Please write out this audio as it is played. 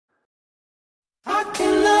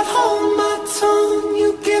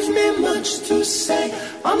much to say.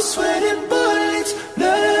 I'm sweating bullets,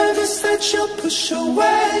 nervous that you'll push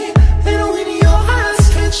away. And when your eyes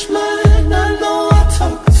catch mine, I know I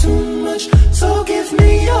talk too much. So give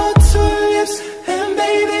me your two lips, and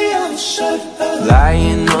baby I'll shut up.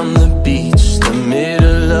 Lying on the beach, the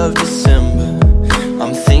middle of December,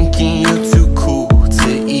 I'm thinking you're too cool to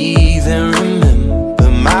even remember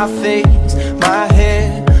my face, my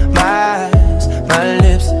hair, my eyes, my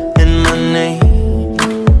lips, and my name.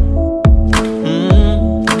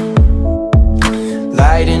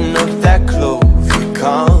 Lighting up that clove, your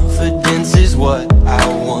confidence is what I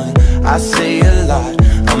want. I say a lot,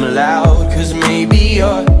 I'm loud, cause maybe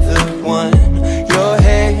you're the one. Your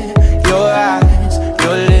hair, your eyes,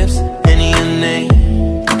 your lips, and your name.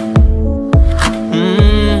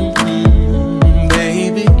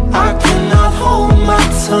 Baby, I cannot hold my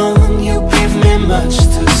tongue, you give me much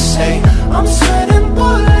to say. I'm sweating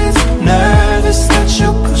bullets, nervous that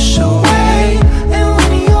you push away. And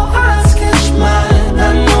when your eyes catch mine,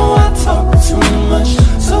 I know I talk too much.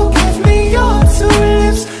 So give me your two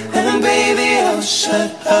lips, and baby I'll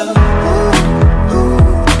shut up. Ooh, ooh,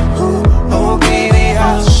 ooh, oh baby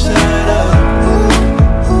I'll shut up. Ooh,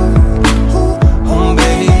 ooh, ooh, oh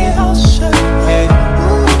baby I'll shut up.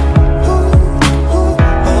 Ooh, ooh, ooh,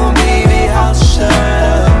 oh baby I'll shut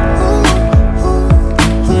up. Ooh,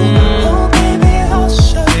 ooh, oh baby I'll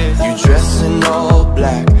shut up. you dress in all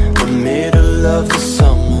black, the middle of the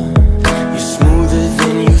summer. You're smoother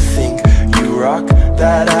than you think, you rock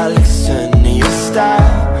that Alexander. Your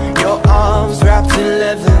style, your arms wrapped in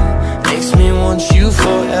leather, makes me want you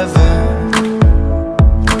forever.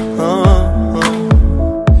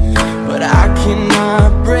 But I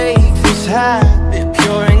cannot break this habit,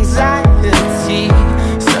 pure anxiety.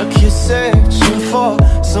 Stuck here searching for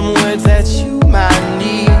some words that you might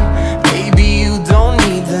need. Maybe you don't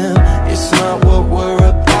need them, it's not what we're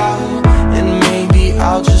about. And maybe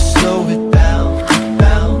I'll just slow it down,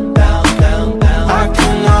 down, down, down, down. I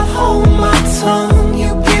cannot hold my tongue,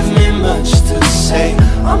 you give me much to say.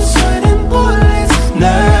 I'm sweating bullets,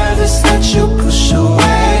 nervous that you push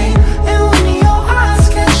away. And when your eyes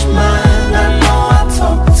catch mine, I know I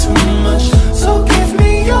talk too much. So give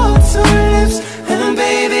me your two lips, and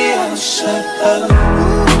baby I'll shut up.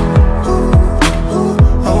 Ooh, ooh, ooh,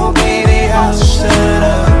 oh baby I'll shut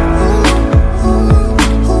up. Ooh, ooh,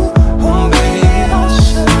 ooh, oh baby I'll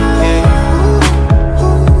shut up. Ooh,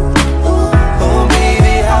 ooh, ooh, oh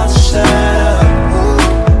baby I'll shut up. Ooh,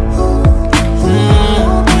 ooh, ooh,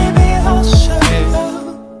 oh baby I'll shut up.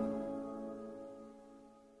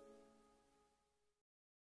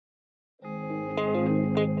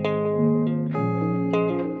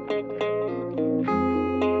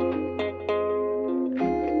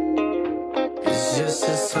 It's just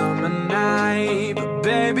a summer night, but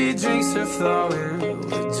baby, drinks are flowing.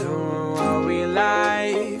 We're doing what we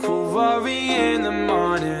like, we'll worry in the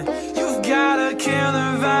morning. You've got a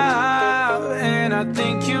killer vibe, and I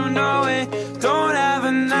think you know it. Don't have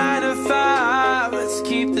a 9 to 5, let's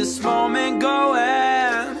keep this moment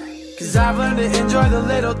going. Cause I've learned to enjoy the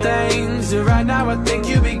little things, and right now I think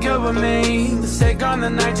you'd be good with me. Let's take on the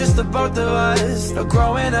night, just the both of us. No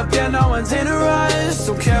growing up, yeah, no one's in a rush.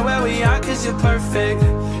 Don't care where we are, cause you're perfect,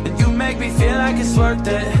 and you make me feel like it's worth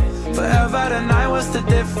it. Forever tonight, what's the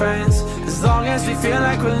difference? As long as we feel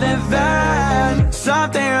like we're living.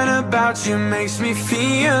 Something about you makes me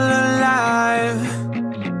feel alive,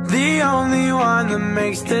 the only one that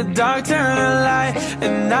makes the dark turn to light.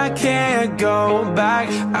 And I can't go back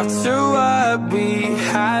after what we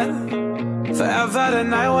had. Forever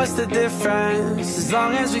tonight, what's the difference? As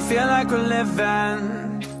long as we feel like we're living.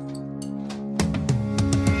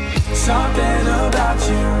 Something about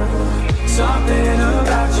you, something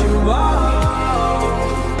about you, whoa,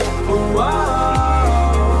 whoa.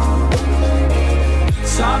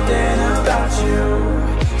 Something about you,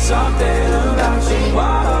 something about you,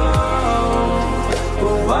 whoa,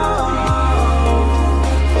 whoa.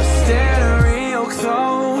 We're standing real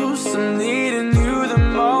close, I'm needing you the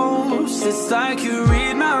most. It's like you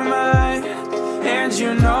read my mind, and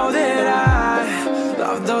you know that I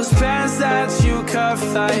love those pants that you cuff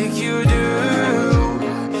like you do,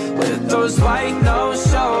 with those white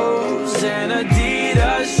no-shows and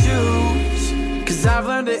Adidas shoes. Cause I've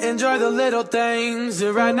learned to enjoy the little things,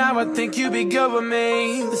 and right now I think you'd be good with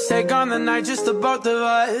me. Let's take on the night, just the both of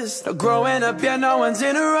us. No growing up, yeah, no one's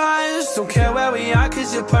in a rush. Don't care where we are,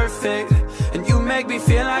 cause you're perfect, and you make me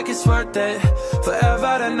feel like it's worth it.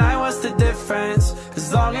 Forever tonight, what's the difference?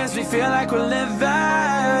 As long as we feel like we're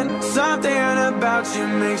living. Something about you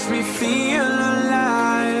makes me feel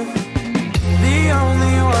alive, the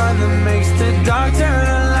only one that makes the dark turn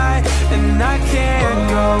to light. And I can't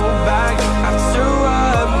go back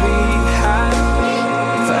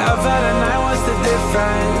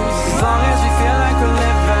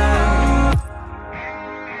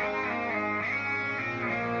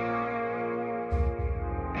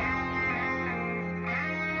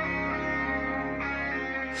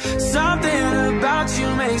Something about you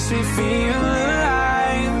makes me feel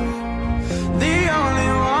alive. The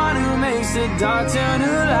only one who makes the dark turn to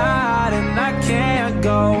light. And I can't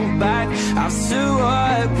go back after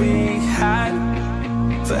what we had.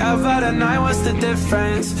 Forever tonight, what's the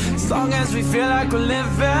difference? As long as we feel like we're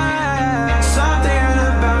living. Something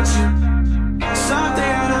about you,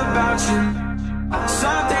 something about you,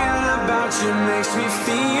 something about you makes me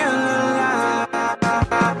feel alive.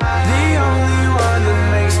 The only one that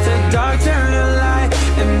makes the dark turn to light.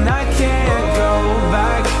 And I can't go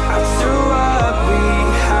back after what we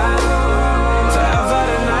had. Forever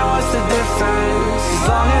tonight, what's the difference? As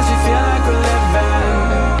long as we feel like we're living.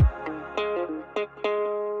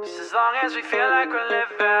 As long as we feel like we're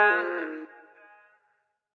living.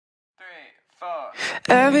 3, 4.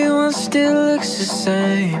 Everyone still looks the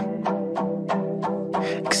same,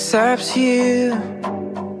 except you.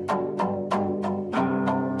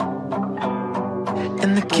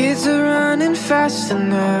 And the kids are running faster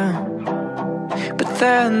now, but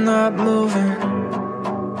they're not moving.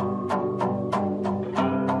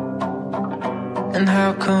 And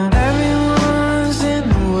how come everyone's in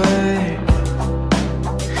the way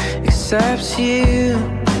except you?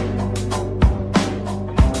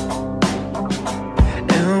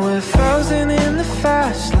 And we're frozen in the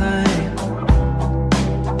fast lane.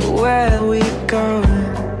 Where are we going?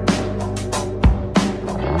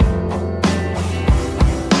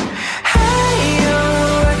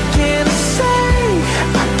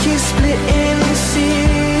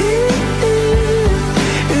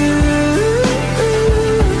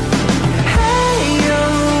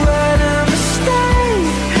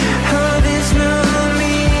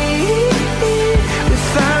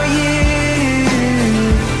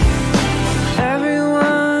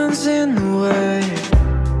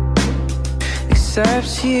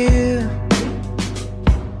 Except you.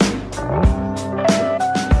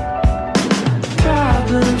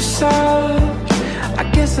 Problem solved. I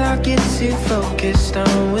guess I'll get too focused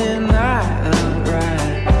on when I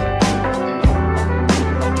arrive.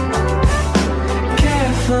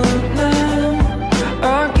 Careful now. I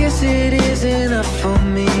guess it isn't up for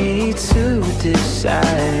me to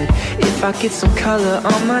decide if I get some color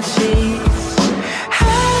on my cheeks.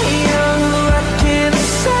 Hey, yo, what can I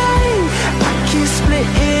say? You split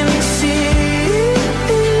in two.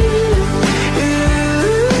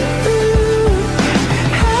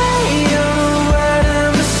 Hey, oh, what a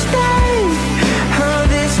mistake. Oh,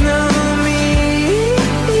 there's no me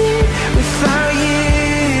without you.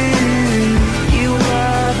 You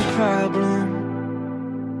are the problem.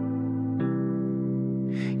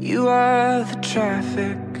 You are the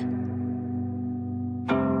traffic.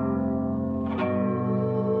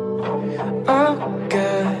 Oh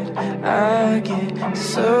God, I get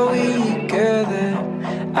so eager that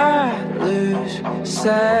I lose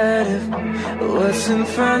sight of what's in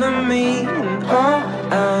front of me. And oh,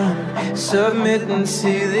 I'm submitting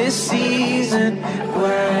to this season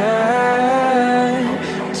where I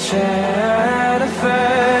try to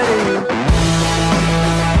fight it.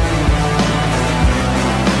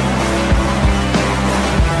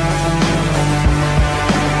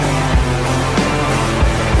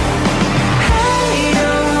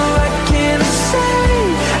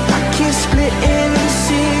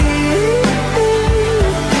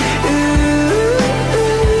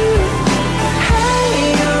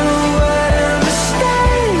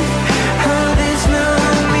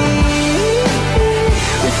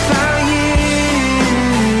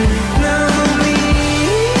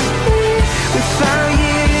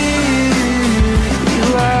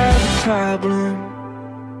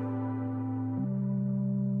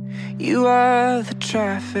 You are the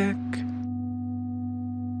traffic.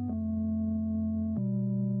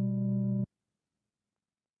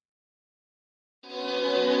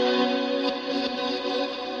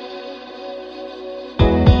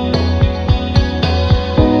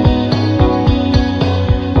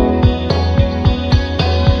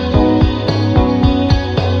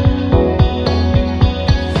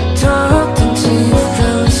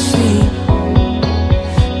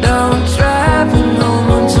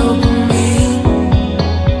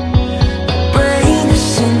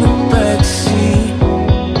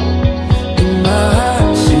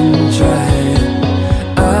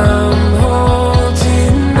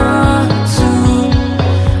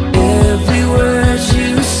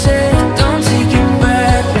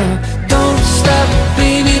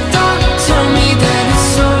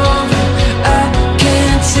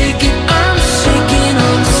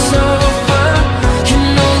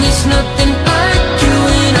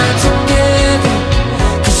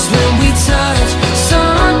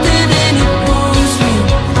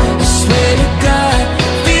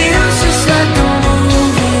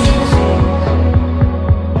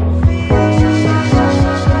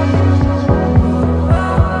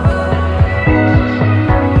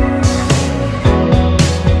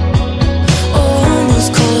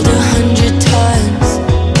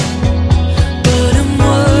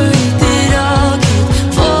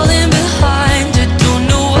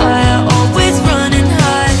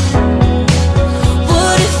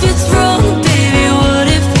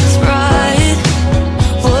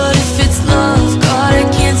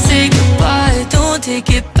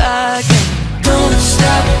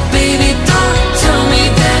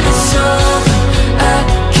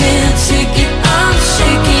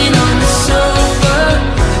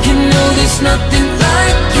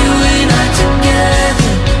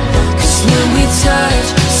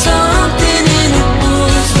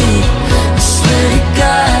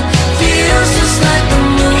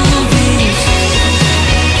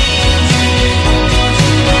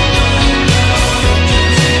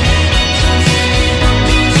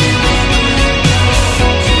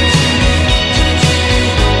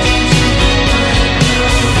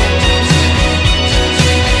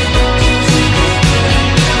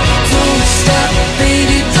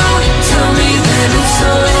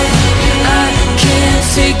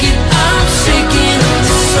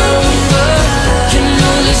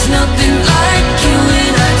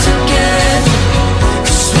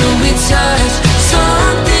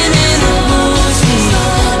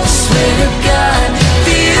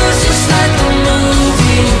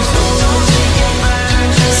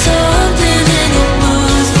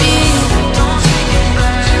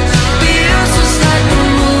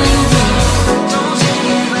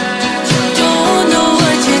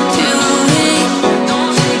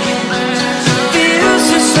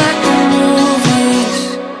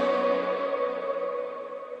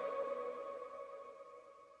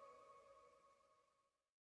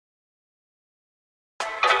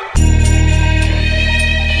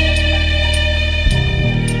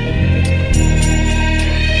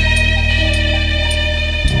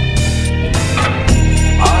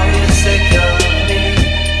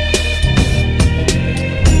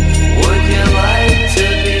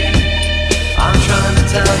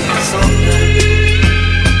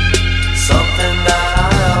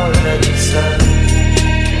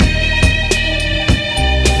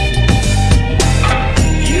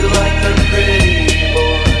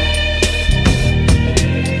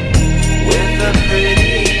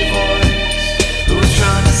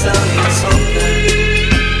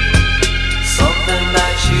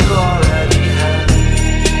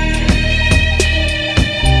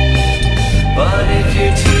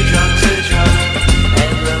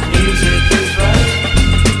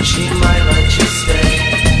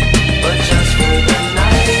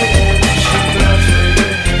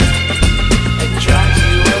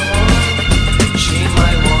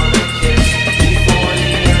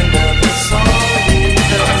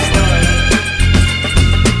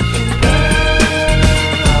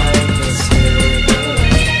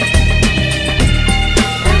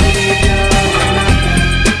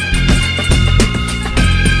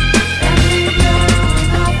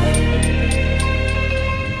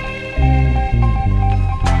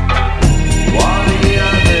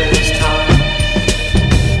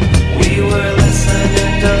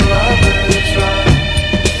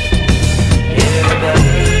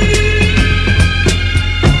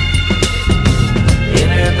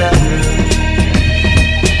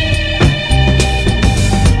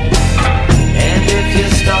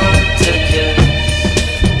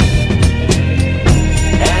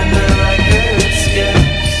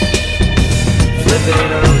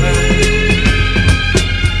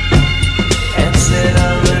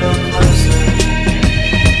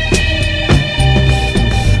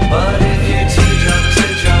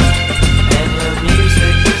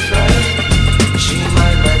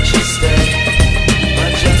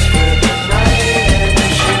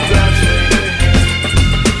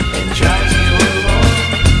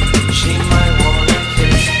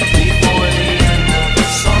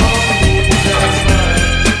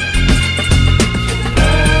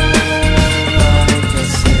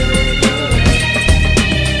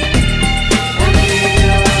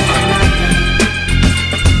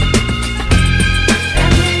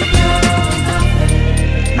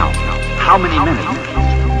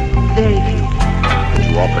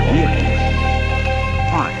 forgive.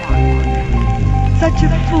 Why? Such a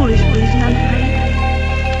foolish reason, I'm afraid.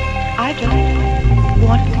 I just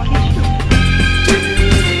wanted to kiss you.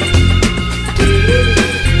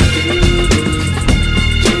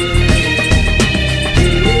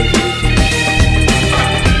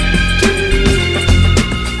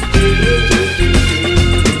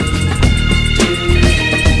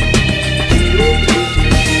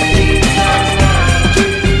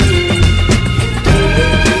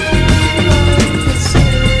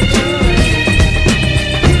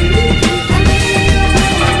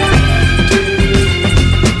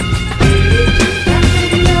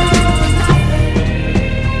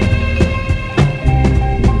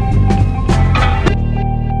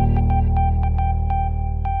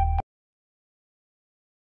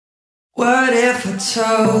 What if I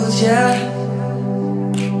told ya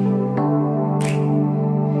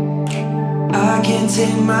I can't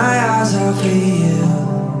take my eyes off of you?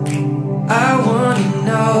 I wanna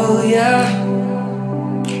know ya.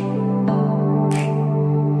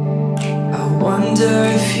 I wonder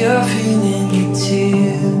if you're feeling it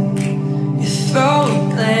too. You're throwing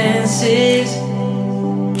glances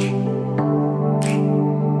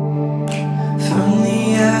from the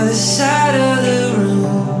other side of the room.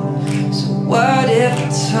 What if I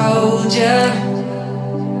told ya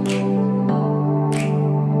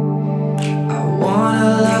I wanna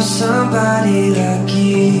love somebody like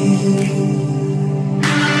you?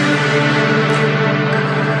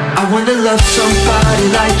 I wanna love somebody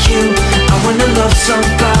like you. I wanna love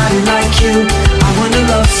somebody like you. I wanna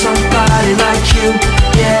love somebody like you,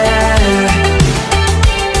 yeah.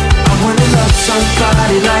 I wanna love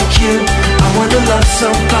somebody like you. I wanna love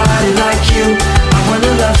somebody like you. I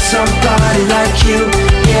wanna love somebody like you,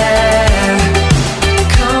 yeah.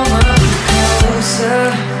 Come on closer.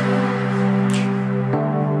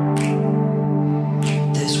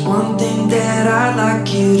 There's one thing that I'd like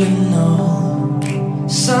you to know.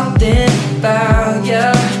 Something about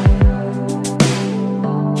you.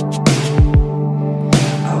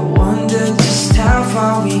 I wonder just how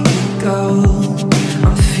far we could go.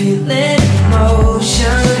 I'm feeling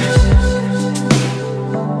emotion.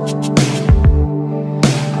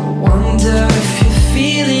 I wonder if you're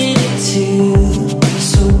feeling it too.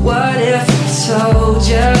 So what if I told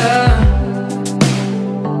ya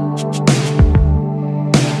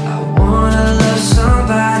I wanna love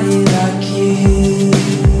somebody like you?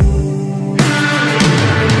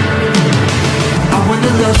 I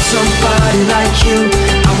wanna love somebody like you.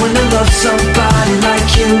 I wanna love somebody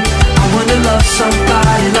like you. I wanna love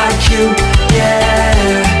somebody like you,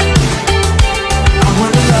 yeah. I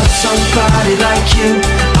wanna love somebody like you.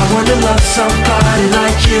 I wanna love somebody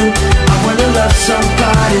like you. I wanna love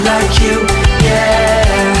somebody like you, yeah.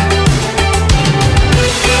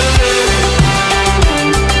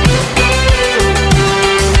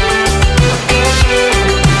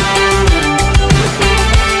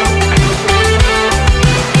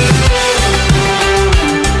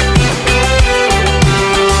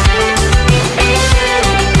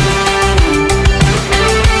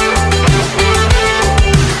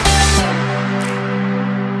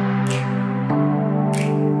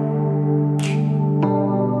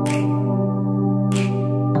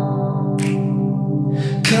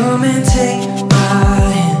 Come and take my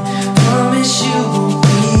hand. Promise you won't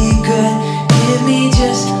regret. Give me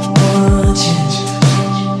just one chance.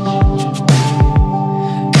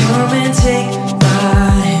 Come and take my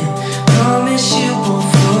hand. Promise you won't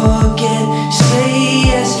forget. Say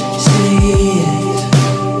yes, say yes.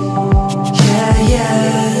 Yeah,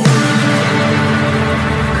 yeah.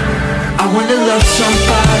 I wanna love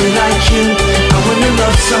somebody like you. I wanna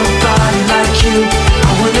love somebody like you.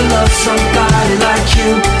 I wanna love somebody like you,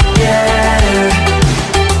 yeah.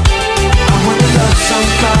 I wanna love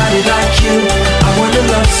somebody like you. I wanna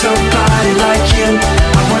love somebody like you.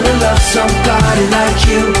 I wanna love somebody like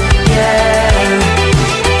you, yeah.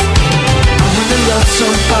 I wanna love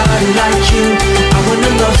somebody like you. I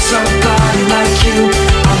wanna love somebody like you.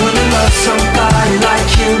 I wanna love somebody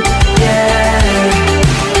like you, yeah.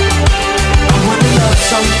 I wanna love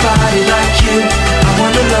somebody like you. I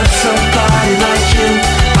wanna love somebody like you.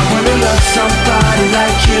 I wanna love somebody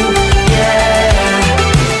like you, yeah.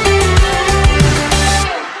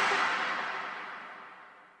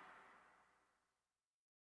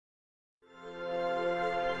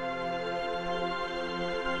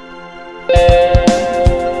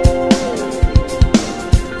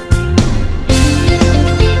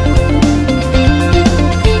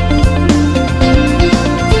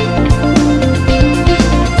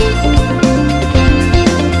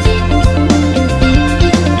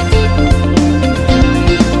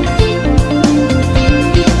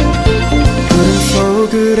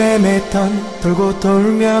 패턴 돌고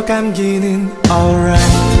돌며 감기는 alright.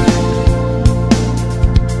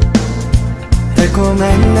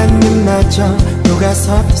 달콤한 난 입마저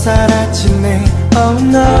녹아서 사라지네. Oh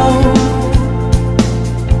no.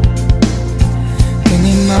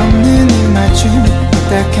 끊임없는 입맞춤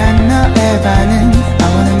딱딱한 너의 반응. I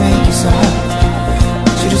wanna make you soft.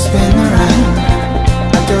 Want you to spin around.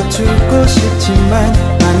 아껴주고 싶지만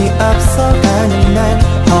많이 앞서가는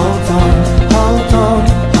난 Hold on, hold on,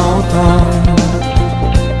 hold on.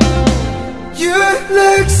 You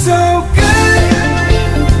look so good.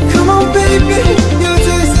 Come on baby, your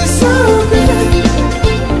taste is so good.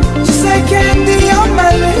 Just like candy on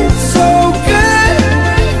my lips, so good.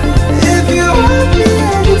 If you want me,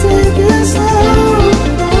 I can take it slow.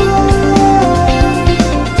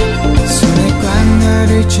 손에 꽉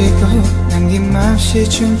너를 쥐고 남김없이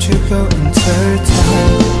춤추고 until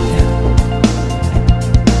time.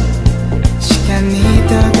 시간이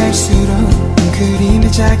더 갈수록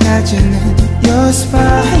그림이 작아지는 your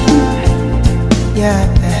spine. Yeah.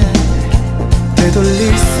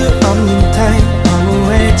 되돌릴 수 없는 time.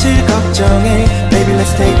 허무해질 걱정해. Baby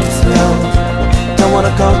let's take it slow. Don't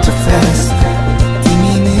wanna go too fast.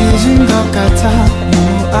 이미 늦은 것 같아.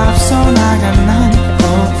 너무 앞서 나간 난 Go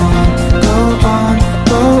on, go on.